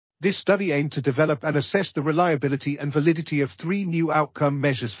This study aimed to develop and assess the reliability and validity of 3 new outcome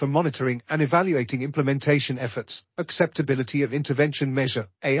measures for monitoring and evaluating implementation efforts: Acceptability of Intervention Measure,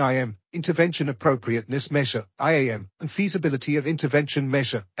 AIM, Intervention Appropriateness Measure, IAM, and Feasibility of Intervention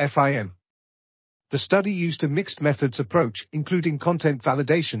Measure, FIM. The study used a mixed methods approach, including content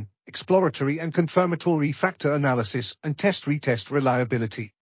validation, exploratory and confirmatory factor analysis, and test-retest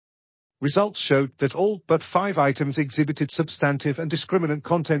reliability. Results showed that all but 5 items exhibited substantive and discriminant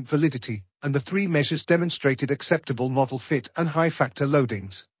content validity, and the 3 measures demonstrated acceptable model fit and high factor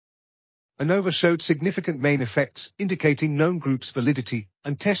loadings. ANOVA showed significant main effects, indicating known groups validity,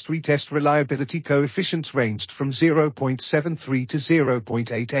 and test-retest reliability coefficients ranged from 0.73 to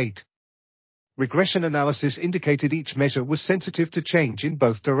 0.88. Regression analysis indicated each measure was sensitive to change in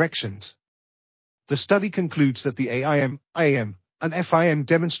both directions. The study concludes that the AIM, IAM, and FIM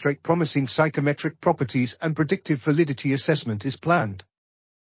demonstrate promising psychometric properties and predictive validity assessment is planned.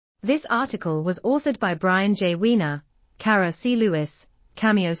 This article was authored by Bryan J. Weiner, Cara C. Lewis,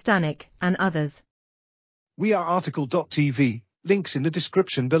 Cameo Stanick, and others. We are RTCLTV, links in the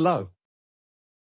description below.